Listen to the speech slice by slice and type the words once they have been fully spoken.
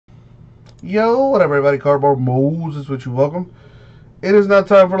Yo, what up, everybody? Cardboard Moses with you. Welcome. It is now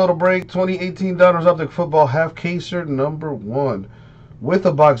time for a little break. 2018 Donruss Optic Football Half Caser number 1 with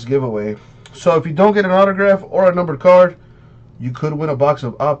a box giveaway. So if you don't get an autograph or a numbered card, you could win a box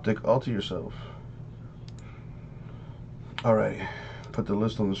of Optic all to yourself. Alright, put the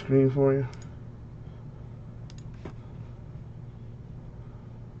list on the screen for you.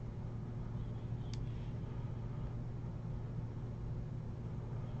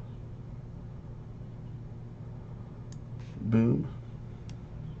 Boom.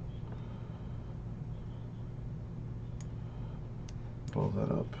 Pull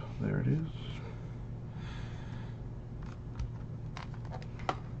that up. There it is.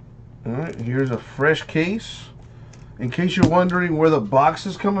 Alright, here's a fresh case. In case you're wondering where the box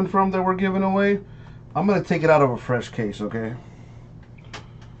is coming from that we're giving away, I'm going to take it out of a fresh case, okay?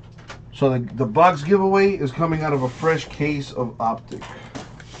 So the box giveaway is coming out of a fresh case of Optic.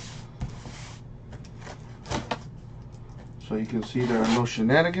 So you can see there are no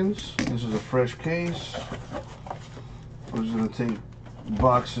shenanigans. This is a fresh case. We're just going to take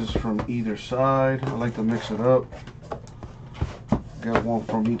boxes from either side. I like to mix it up. Got one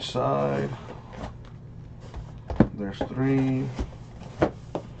from each side. There's 3.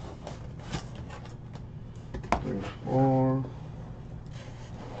 There's 4.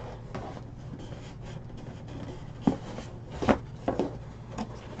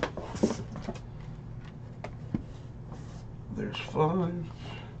 There's 5.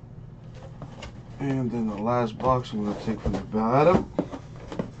 And then the last box I'm going to take from the bottom.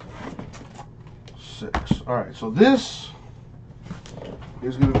 6. Alright, so this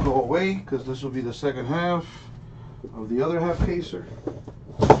is going to go away because this will be the second half of the other half caser.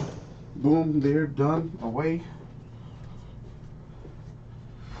 Boom, there, done, away.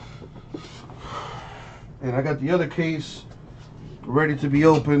 And I got the other case ready to be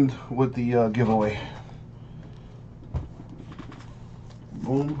opened with the giveaway.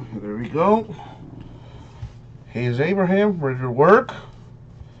 Boom, there we go. Here's Abraham, ready to work.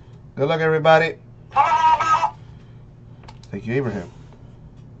 Good luck, everybody. Thank you, Abraham.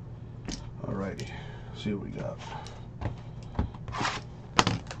 Alrighty, see what we got.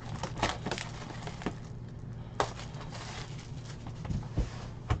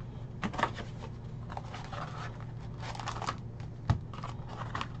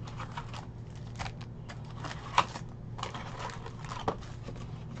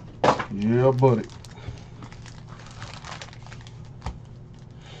 Yeah, buddy.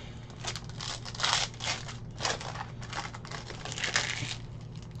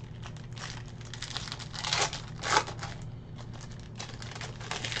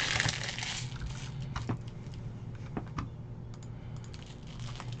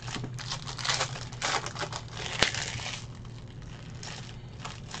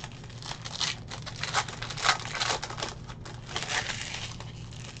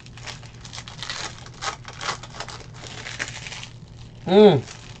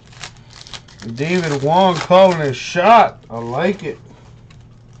 David Wong calling a shot. I like it.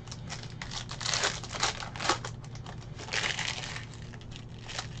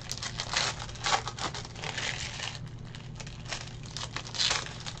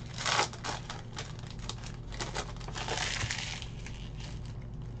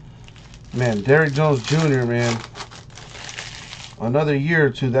 Man, Derrick Jones Jr., man. Another year or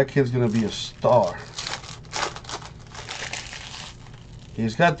two, that kid's going to be a star.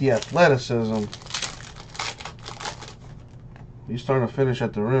 He's got the athleticism. He's starting to finish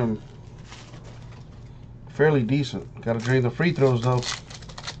at the rim. Fairly decent. Got to drain the free throws, though.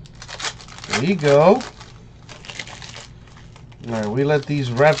 There you go. Alright, we let these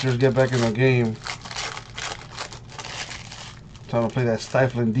Raptors get back in the game. Time to play that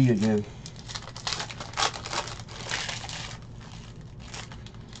stifling D again.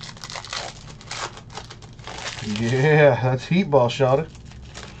 Yeah, that's heat ball, shouter.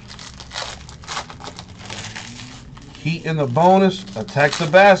 Heat in the bonus. Attack the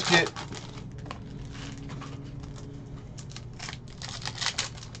basket.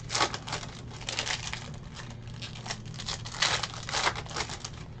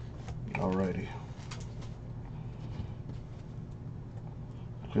 Alrighty.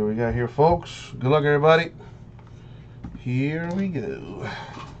 So what we got here, folks. Good luck, everybody. Here we go.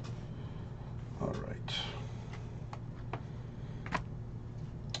 Alright.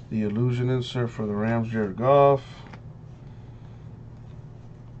 The illusion insert for the Rams, Jared Goff.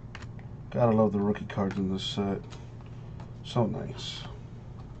 Gotta love the rookie cards in this set. So nice.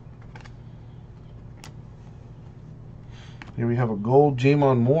 Here we have a gold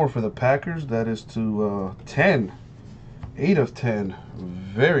Jamon Moore for the Packers. That is to 10. 8 of 10.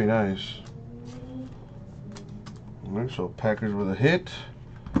 Very nice. Alright, so Packers with a hit.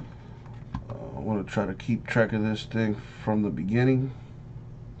 I want to try to keep track of this thing from the beginning.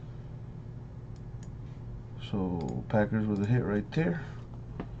 So Packers with a hit right there.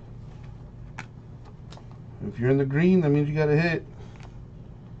 If you're in the green, that means you got a hit.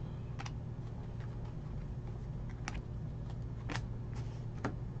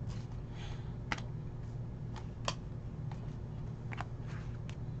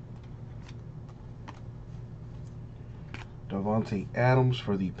 Davante Adams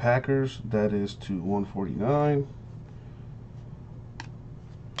for the Packers. That is to 149.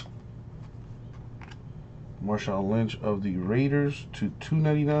 Marshawn Lynch of the Raiders to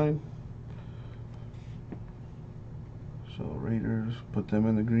 299. So Raiders, put them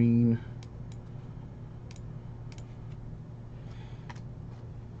in the green.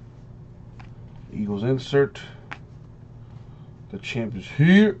 Eagles insert. The champ is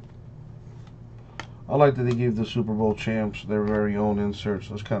here. I like that they gave the Super Bowl champs their very own inserts.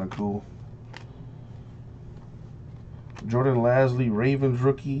 That's kind of cool. Jordan Lasley, Ravens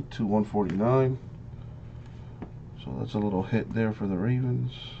rookie to 149. So that's a little hit there for the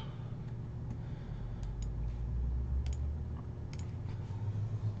Ravens.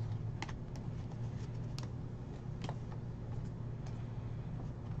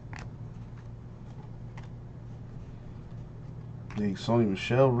 The Sonny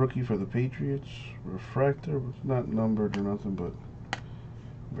Michel rookie for the Patriots. Refractor, it's not numbered or nothing, but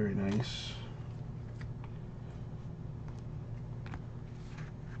very nice.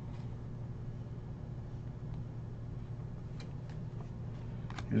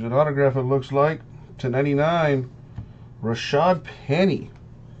 Here's an autograph it looks like. /99, Rashad Penny.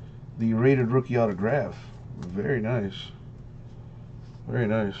 The rated rookie autograph. Very nice. Very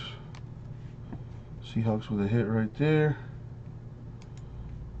nice. Seahawks with a hit right there.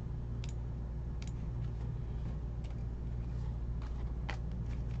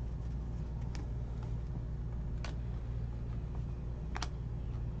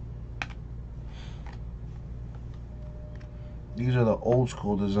 These are the old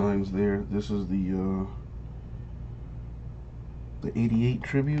school designs there. This is the 88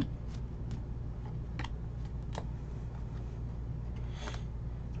 tribute.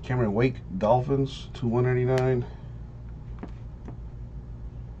 Cameron Wake, Dolphins to 199.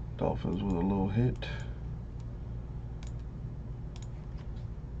 Dolphins with a little hit.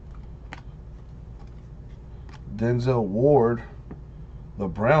 Denzel Ward, the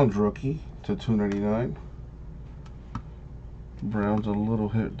Browns rookie to 299. Browns a little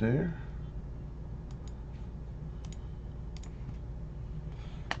hit there.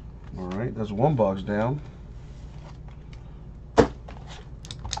 All right, that's one box down.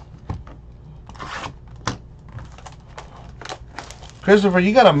 Christopher,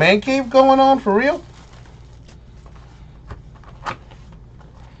 you got a man cave going on for real?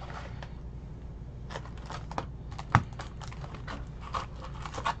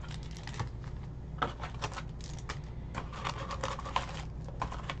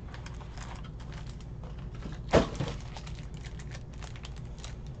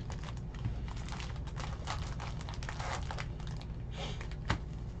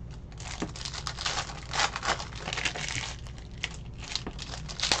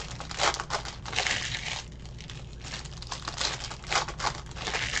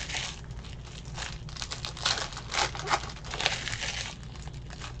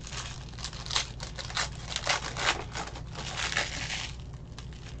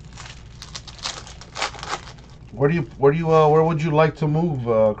 Where would you like to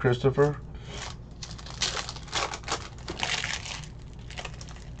move, Christopher?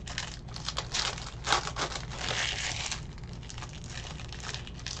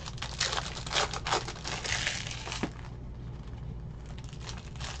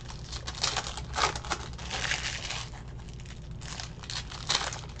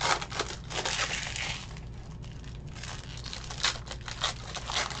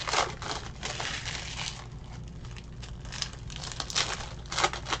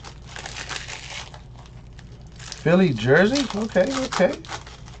 Philly jersey? Okay, okay.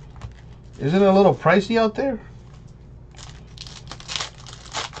 Isn't it a little pricey out there?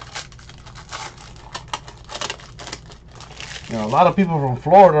 You know, a lot of people from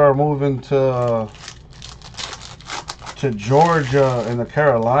Florida are moving to Georgia and the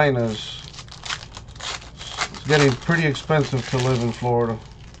Carolinas. It's getting pretty expensive to live in Florida.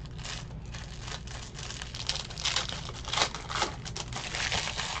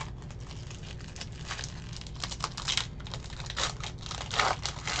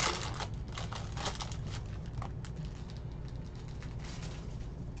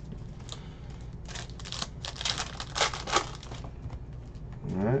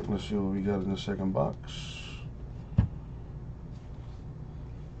 right, let's see what we got in the second box.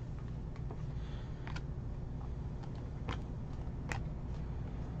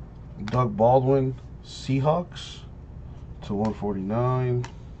 Doug Baldwin, Seahawks to 149.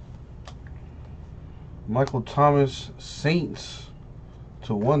 Michael Thomas, Saints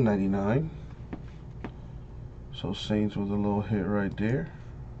to 199. So Saints was a little hit right there.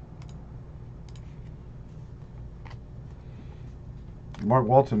 Mark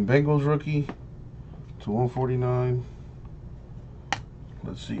Walton, Bengals rookie to 149.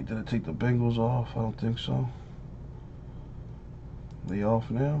 Let's see, did it take the Bengals off? I don't think so. They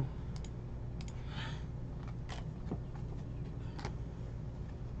off now.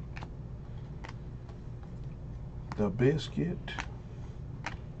 The biscuit.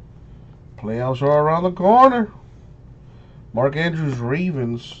 Playoffs are around the corner. Mark Andrews,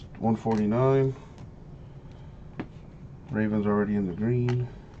 Ravens, 149. Ravens already in the green.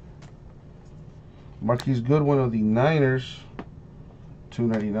 Marquise Goodwin of the Niners,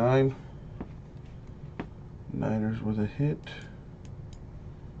 299. Niners with a hit.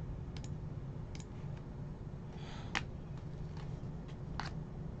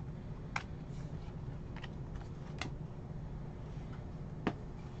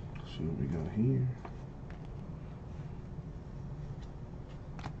 See what we got here.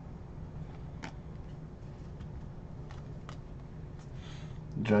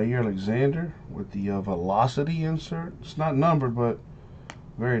 Jair Alexander with the velocity insert. It's not numbered, but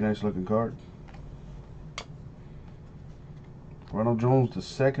very nice looking card. Ronald Jones the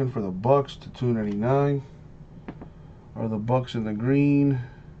second for the Bucks to 299. Are the Bucks in the green?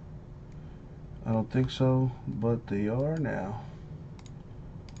 I don't think so, but they are now.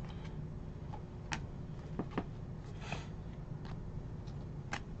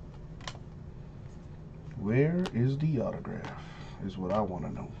 Where is the autograph? Is what I want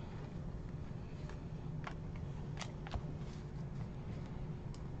to know.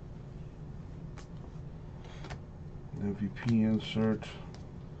 MVP insert.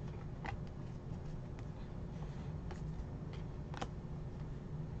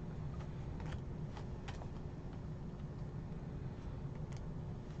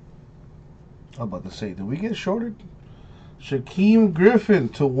 I'm about to say, did we get shorted? Shaquem Griffin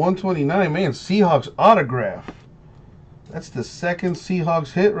to 129. Man, Seahawks autograph. That's the second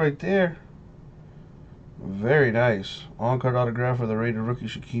Seahawks hit right there. Very nice. On-card autograph for the Raider rookie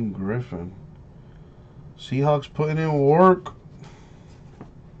Shaquem Griffin. Seahawks putting in work.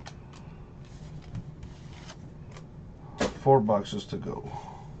 4 boxes to go.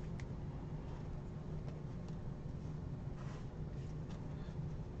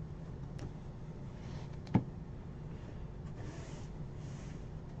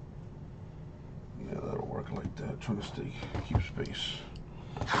 Yeah, that'll work like that. Trying to keep space.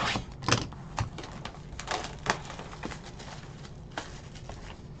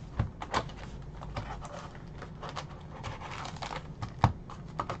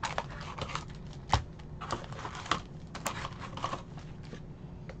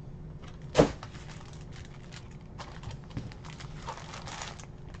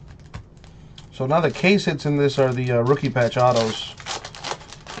 So now the case hits in this are the rookie patch autos.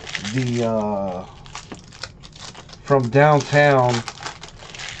 The from downtown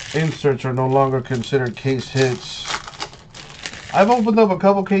inserts are no longer considered case hits. I've opened up a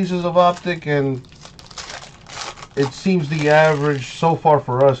couple cases of Optic, and it seems the average so far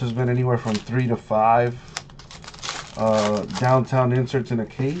for us has been anywhere from 3 to 5 downtown inserts in a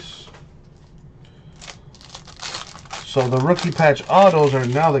case. So the rookie patch autos are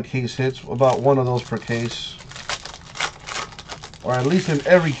now the case hits, about 1 of those per case. Or at least in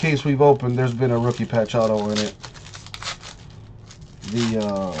every case we've opened, there's been a rookie patch auto in it.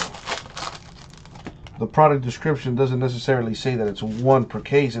 The product description doesn't necessarily say that it's 1 per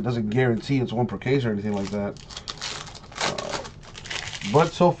case. It doesn't guarantee it's 1 per case or anything like that.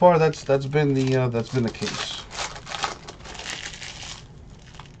 But so far, that's been the case.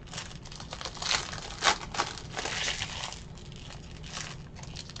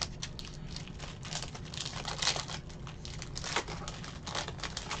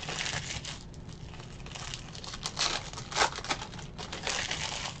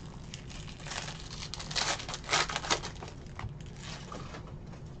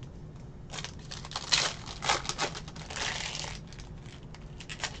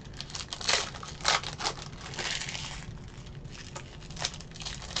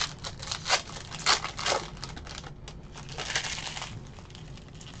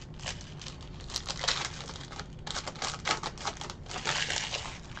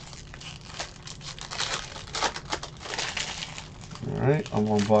 Alright, I'm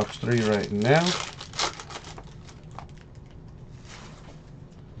on box 3 right now.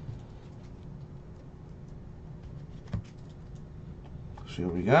 See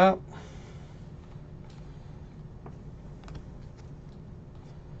what we got.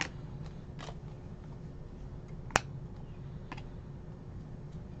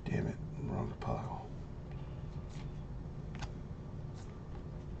 Damn it, wrong pile.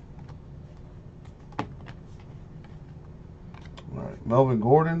 Alright, Melvin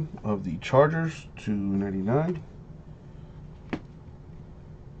Gordon of the Chargers, $2.99.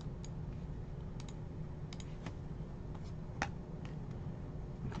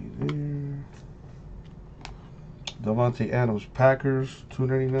 There. Devontae Adams, Packers,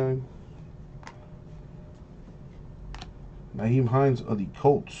 $2.99. Naheem Hines of the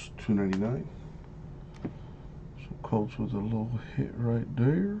Colts, $2.99. So Colts with a little hit right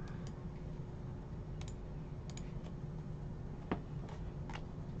there.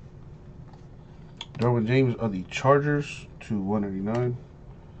 Derwin James of the Chargers to $1.99.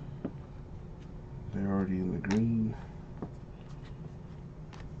 They're already in the green.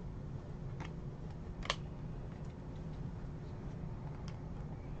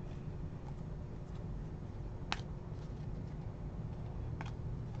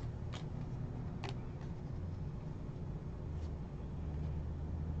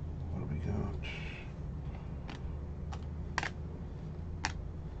 What do we got?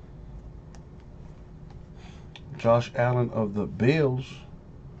 Josh Allen of the Bills,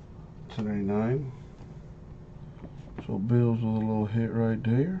 $2.99. So Bills with a little hit right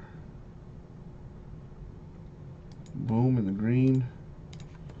there. Boom, in the green.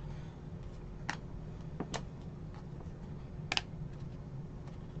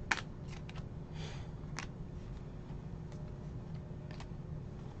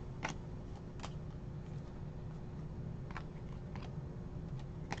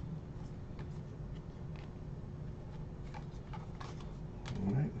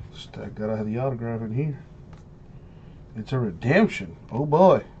 Alright, Stack gotta have the autograph in here. It's a redemption. Oh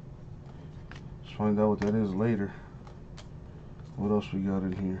boy. Let's find out what that is later. What else we got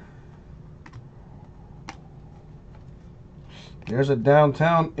in here? There's a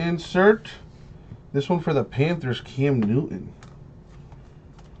downtown insert. This one for the Panthers, Cam Newton.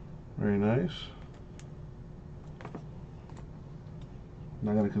 Very nice.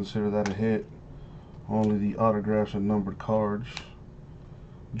 Not going to consider that a hit. Only the autographs and numbered cards.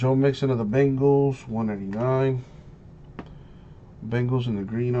 Joe Mixon of the Bengals, $1.99. Bengals in the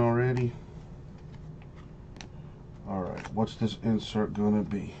green already. Alright, what's this insert going to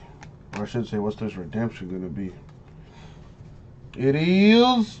be? Or I should say, what's this redemption going to be? It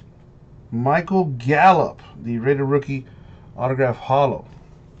is Michael Gallup, the Rated Rookie Autograph Holo.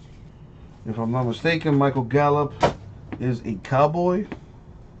 If I'm not mistaken, Michael Gallup is a Cowboy.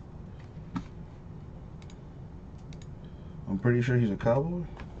 I'm pretty sure he's a Cowboy.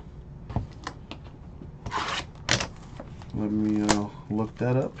 Let me look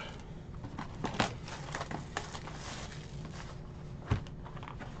that up.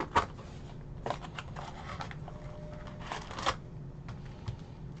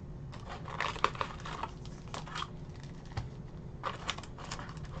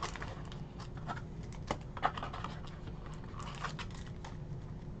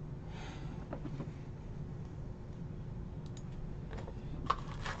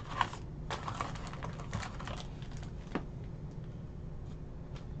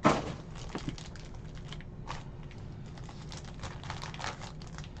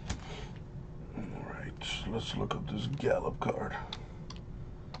 Let's look up this Gallup card.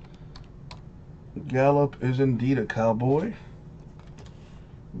 Gallup is indeed a Cowboy,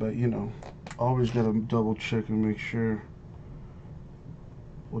 but you know, always gotta double check and make sure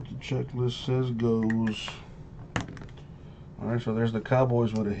what the checklist says goes. Alright, so there's the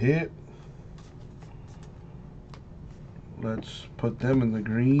Cowboys with a hit. Let's put them in the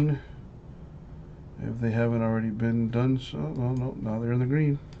green if they haven't already been done so. No, now they're in the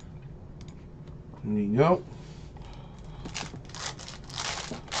green. There you go.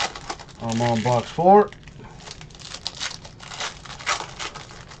 I'm on box 4.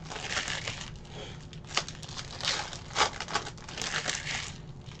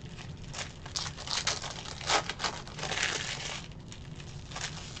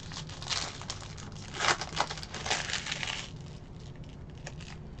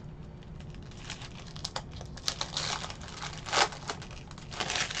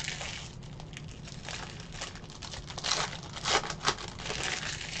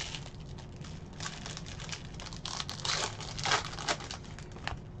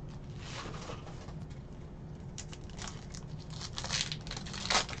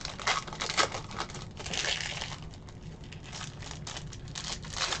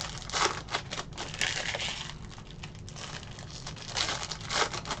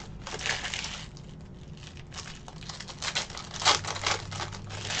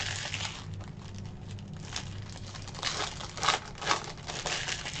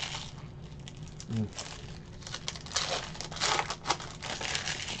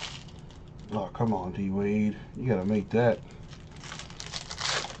 Oh, come on, D Wade. You gotta make that.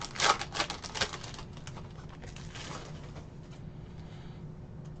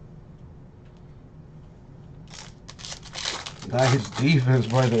 Nice defense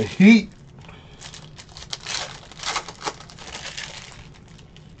by the Heat.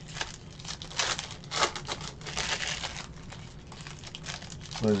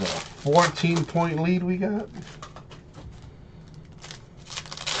 What is that, a 14-point lead we got?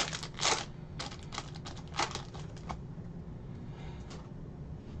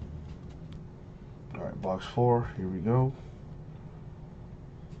 All right, box 4, here we go.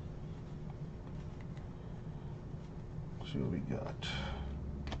 Let's see what we got.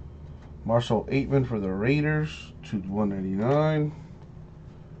 Marcel Aitman for the Raiders, 2/199.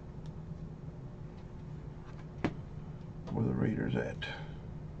 Where are the Raiders at?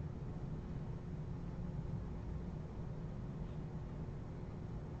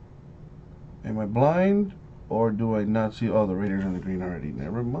 Am I blind, or do I not see all the Raiders in the green already?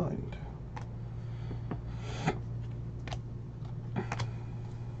 Never mind.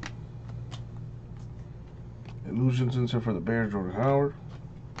 Illusions insert for the Bears, Jordan Howard.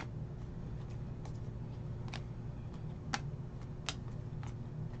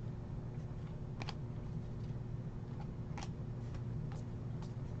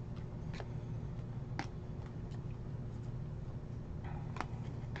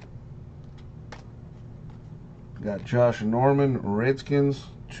 Got Josh Norman, Redskins,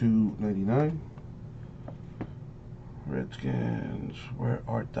 2/99. Redskins, where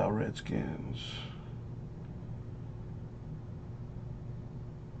art thou, Redskins?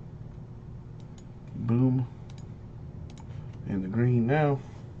 Boom. In the green now.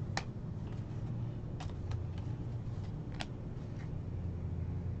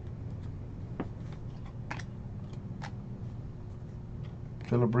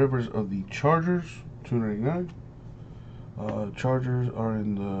 Phillip Rivers of the Chargers, 2/99. Chargers are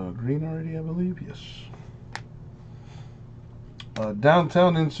in the green already, I believe. Yes.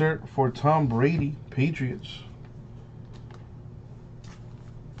 Downtown insert for Tom Brady, Patriots.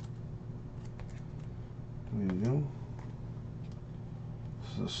 There you go.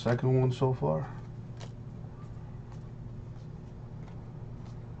 This is the second one so far.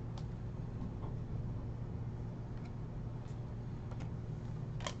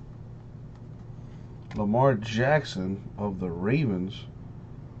 Lamar Jackson of the Ravens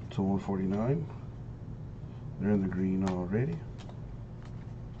 /149. They're in the green already.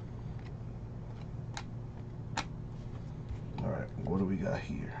 Alright, what do we got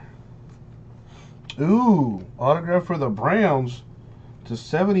here? Ooh, autograph for the Browns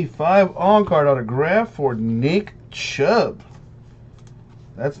 /75 on-card autograph for Nick Chubb.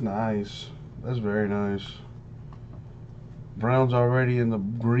 That's nice. That's very nice. Browns already in the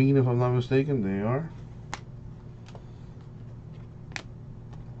green, if I'm not mistaken. They are.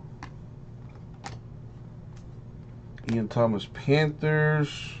 Ian Thomas,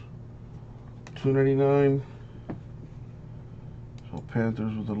 Panthers, 2/99. So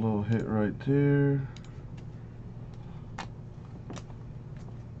Panthers with a little hit right there.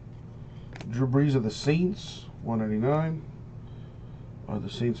 Drew Brees of the Saints, 1/99. Are the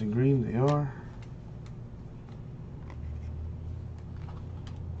Saints in green? They are.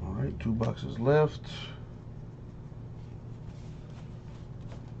 All right, 2 boxes left.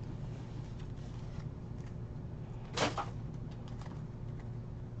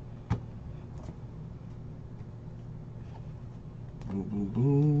 Boom, boom,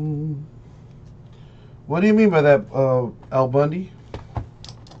 boom. What do you mean by that, Al Bundy?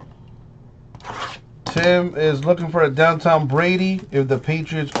 Tim is looking for a downtown Brady. If the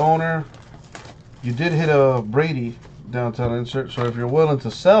Patriots owner, you did hit a Brady downtown insert, so if you're willing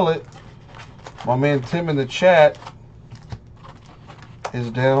to sell it, my man Tim in the chat is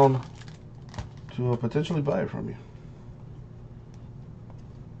down to potentially buy it from you.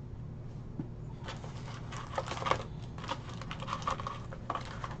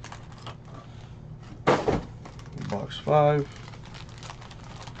 Box 5.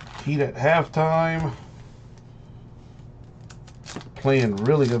 Heat at halftime. Playing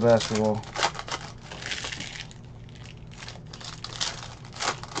really good basketball.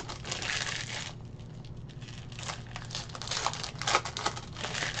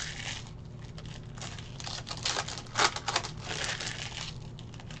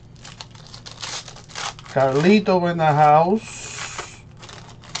 Carlito in the house.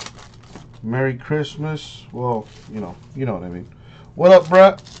 Merry Christmas. Well, you know what I mean. What up,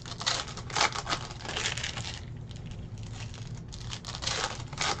 bruh?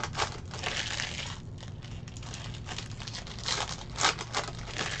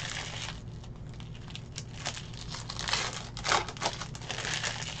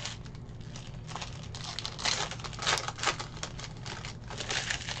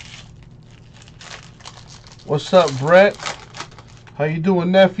 What's up, Brett? How you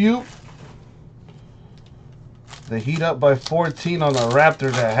doing, nephew? The Heat up by 14 on the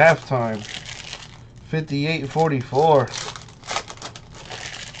Raptors at halftime. 58-44.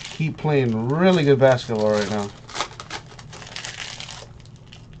 Heat playing really good basketball right now.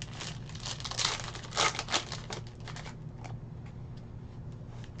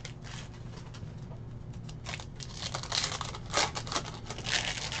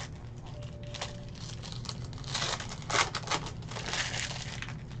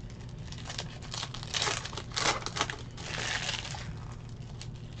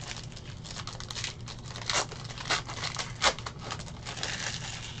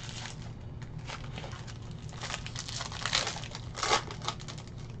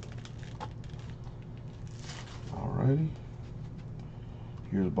 Alrighty.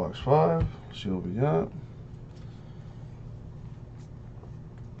 Here's box 5. Let's see what we got.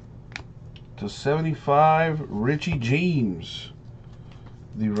 /75, Richie James.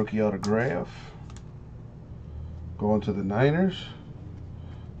 The rookie autograph. Going to the Niners.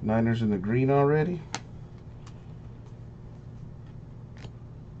 Niners in the green already.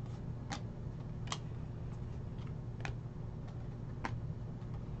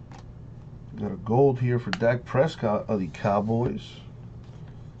 Got a gold here for Dak Prescott of the Cowboys.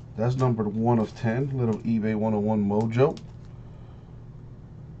 That's numbered 1/10. Little eBay 101 mojo.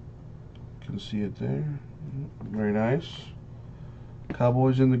 Can see it there. Very nice.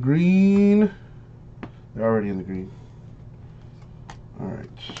 Cowboys in the green. They're already in the green. Alright.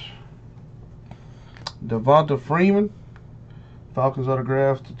 Devonta Freeman. Falcons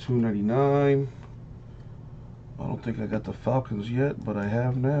autograph to 299. I don't think I got the Falcons yet, but I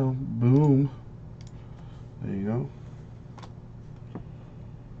have now. Boom. There you go.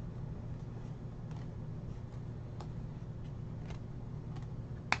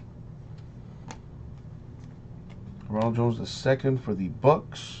 Ronald Jones the second for the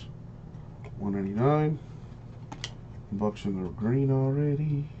Bucks. 199. Bucks in the green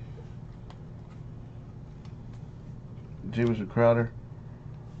already. Jamison Crowder.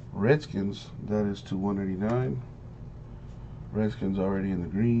 Redskins, that is to 189. Redskins already in the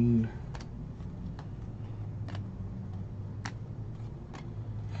green.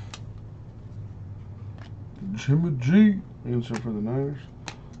 Jimmy G, answer for the Niners.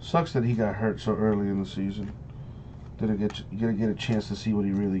 Sucks that he got hurt so early in the season. Didn't get a chance to see what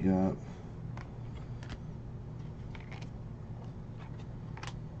he really got.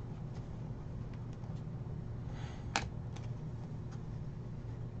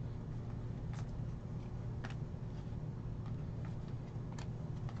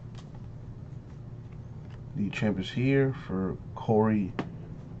 The champ is here for Corey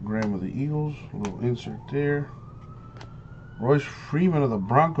Graham of the Eagles. A little insert there. Royce Freeman of the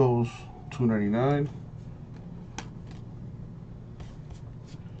Broncos, 299.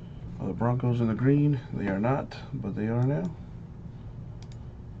 The Broncos in the green. They are not, but they are now.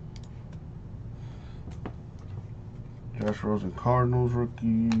 Josh Rosen Cardinals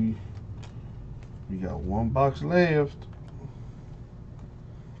rookie. We got one box left.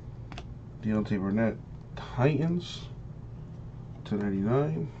 Deontay Burnett Titans,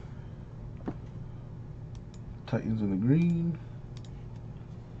 299. Titans in the green.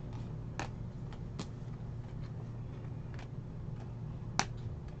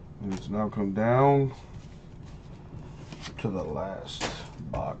 And it's now come down to the last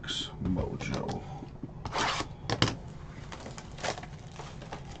box mojo.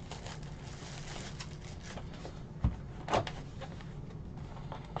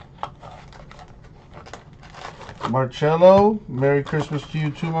 Marcello, Merry Christmas to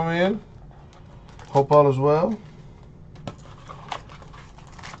you too, my man. Hope all is well.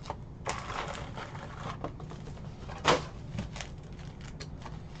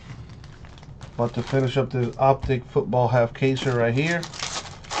 About to finish up this Optic football half caser right here.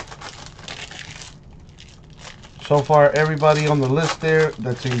 So far, everybody on the list there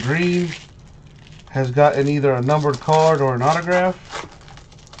that's in green has gotten either a numbered card or an autograph.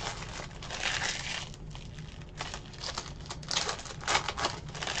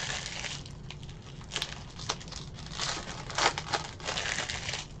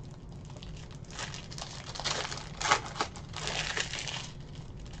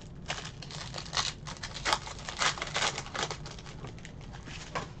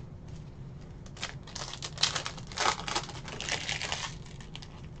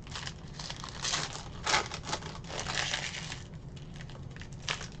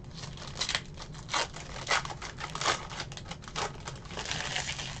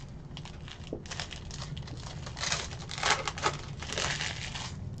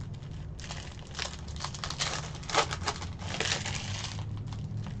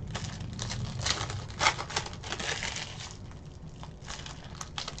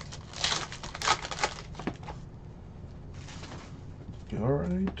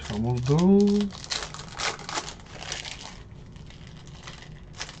 Alright, almost done.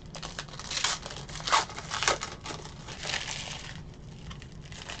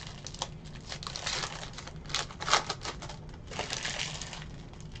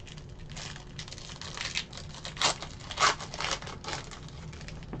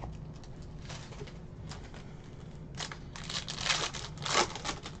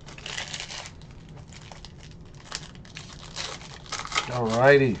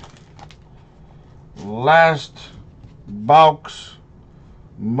 Alrighty, last box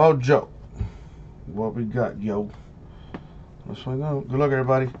mojo. What we got, yo? Let's find out. Good luck,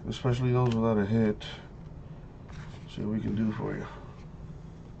 everybody, especially those without a hit. See what we can do for you.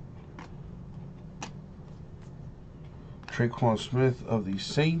 Traquan Smith of the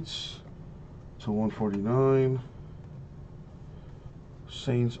Saints to 149.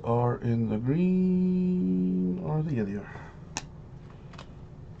 Saints are in the green, or the other.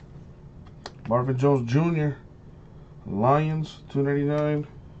 Marvin Jones Jr. Lions, 299.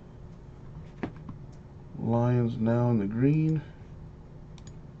 Lions now in the green.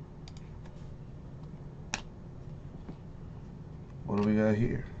 What do we got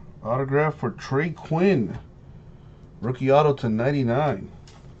here? Autograph for Trey Quinn. Rookie auto to 99.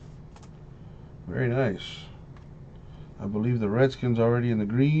 Very nice. I believe the Redskins are already in the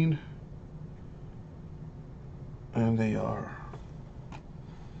green. And they are.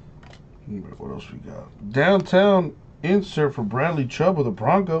 What else we got? Downtown insert for Bradley Chubb with the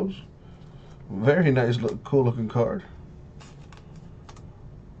Broncos. Very nice, cool looking card.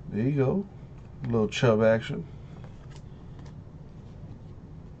 There you go. A little Chubb action.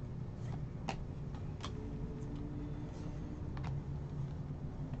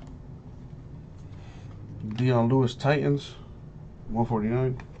 Dion Lewis Titans,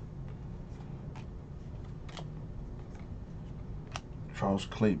 149. Charles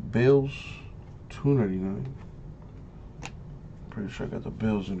Clay Bills, 299. Pretty sure I got the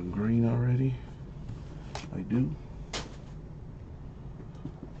Bills in the green already. I do.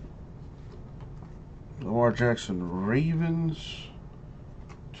 Lamar Jackson Ravens,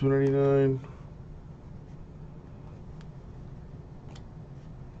 299.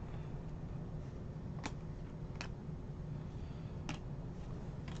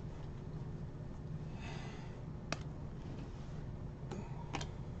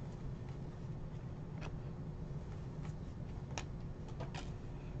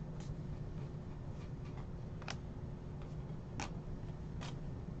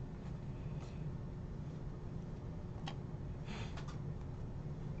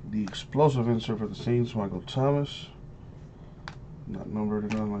 The explosive insert for the Saints, Michael Thomas. Not numbered or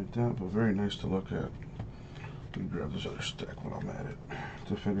nothing like that, but very nice to look at. Let me grab this other stack while I'm at it.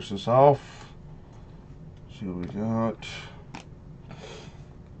 To finish this off, see what we got.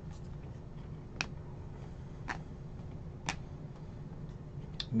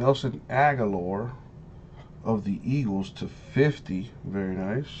 Nelson Aguilar of the Eagles to 50. Very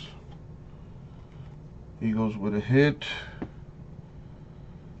nice. Eagles with a hit.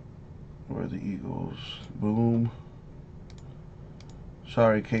 Where are the Eagles? Boom.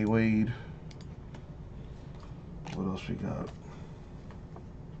 Sorry, K. Wade. What else we got?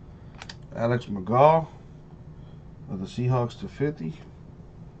 Alex McGaw of the Seahawks to 50.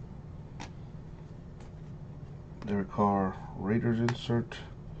 Derek Carr Raiders insert.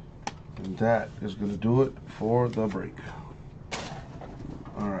 And that is going to do it for the break.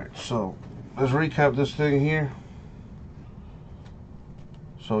 Alright, so let's recap this thing here.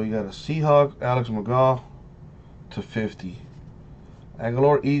 So you got a Seahawk, Alex McGaw to 50.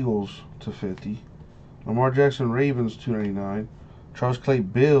 Aguilar Eagles to 50. Lamar Jackson Ravens 299. Charles Clay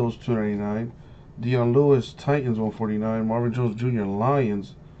Bills 299. Dion Lewis Titans 149. Marvin Jones Jr.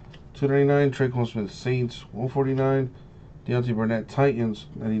 Lions 299. Traquan Smith Saints 149. Deontay Burnett Titans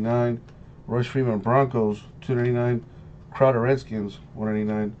 99. Royce Freeman Broncos 299. Crowder Redskins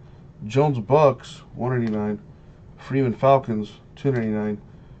 199. Jones Bucks 199. Freeman Falcons 299.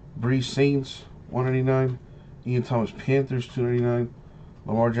 Breeze Saints 199. Ian Thomas Panthers 299.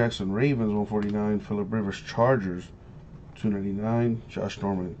 Lamar Jackson Ravens 149. Phillip Rivers Chargers 299. Josh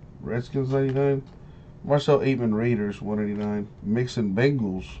Norman Redskins 99. Marcel Aitman Raiders 199. Mixon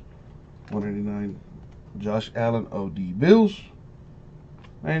Bengals 199. Josh Allen OD Bills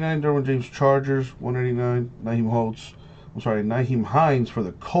 99. Derwin James Chargers 199. Naheem Hines for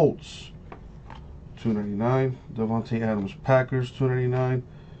the Colts 299. Devontae Adams Packers 299.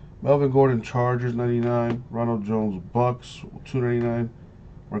 Melvin Gordon Chargers 99. Ronald Jones Bucks 299.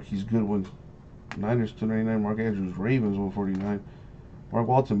 Marquise Goodwin Niners 299. Mark Andrews Ravens 149. Mark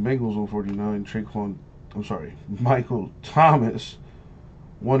Walton Bengals 149. Michael Thomas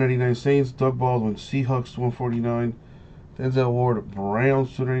 199 Saints. Doug Baldwin, Seahawks, 149. Denzel Ward,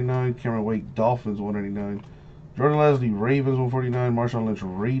 Browns, 299. Cameron Wake, Dolphins, 199. Jordan Leslie, Ravens, 149. Marshawn Lynch,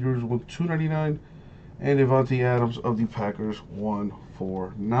 Raiders, 299. And Devontae Adams of the Packers,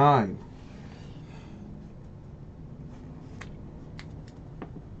 149.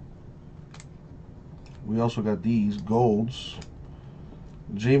 We also got these golds.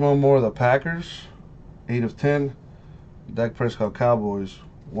 J-Mo Moore, the Packers, 8 of 10. Dak Prescott, Cowboys,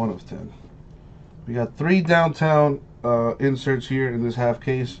 1 of 10. We got 3 downtown inserts here in this half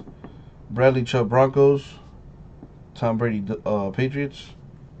case. Bradley Chubb, Broncos. Tom Brady, Patriots.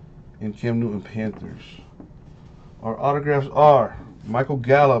 And Cam Newton, Panthers. Our autographs are Michael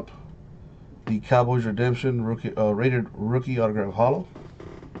Gallup, the Cowboys Redemption rated rookie autograph holo.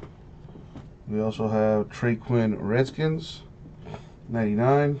 We also have Trey Quinn, Redskins,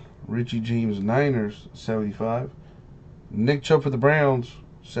 99. Richie James, Niners, 75. Nick Chubb for the Browns,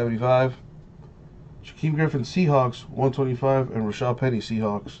 75. Shaquem Griffin, Seahawks, 125. And Rashad Penny,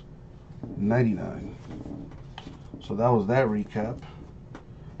 Seahawks, 99. So that was that recap.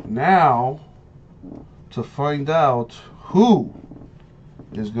 Now, to find out who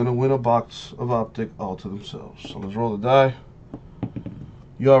is going to win a box of Optic all to themselves. So let's roll the die.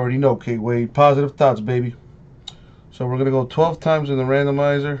 You already know, K. Wade. Positive thoughts, baby. So we're going to go 12 times in the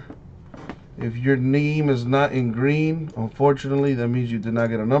randomizer. If your name is not in green, unfortunately, that means you did not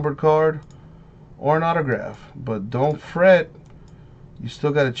get a numbered card or an autograph. But don't fret. You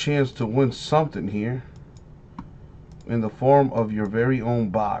still got a chance to win something here in the form of your very own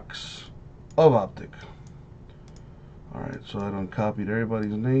box of Optic. Alright, so I done copied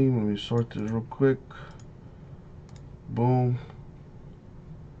everybody's name. Let me sort this real quick. Boom.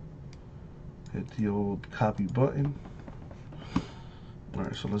 Hit the old copy button.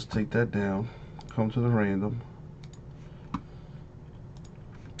 Alright, so let's take that down. Come to the random.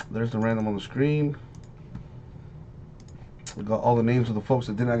 There's the random on the screen. We got all the names of the folks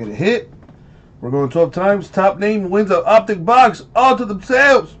that did not get a hit. We're going 12 times. Top name wins an Optic box all to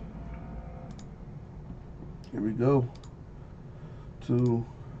themselves. Here we go. 2,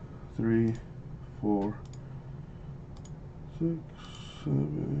 3, 4, 6,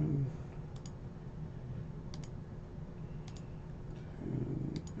 7,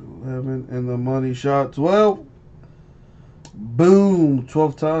 10, 11, and the money shot 12. Boom!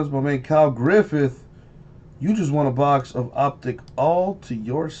 12 times, my man Kyle Griffith. You just won a box of Optic all to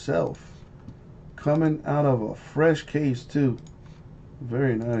yourself. Coming out of a fresh case, too.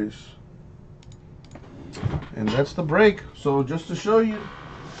 Very nice. And that's the break. So just to show you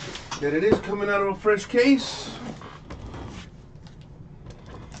that it is coming out of a fresh case.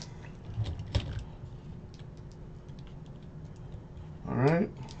 Alright.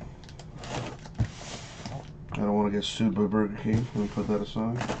 I don't want to get sued by Burger King. Let me put that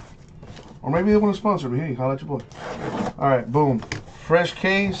aside. Or maybe they want to sponsor me. Hey, holla at your boy. Alright, boom. Fresh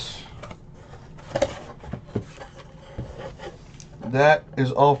case. That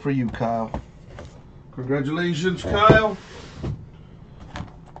is all for you, Kyle. Congratulations, Kyle.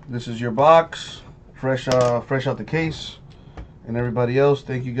 This is your box. Fresh out the case. And everybody else,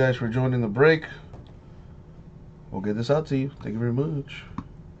 thank you guys for joining the break. We'll get this out to you. Thank you very much.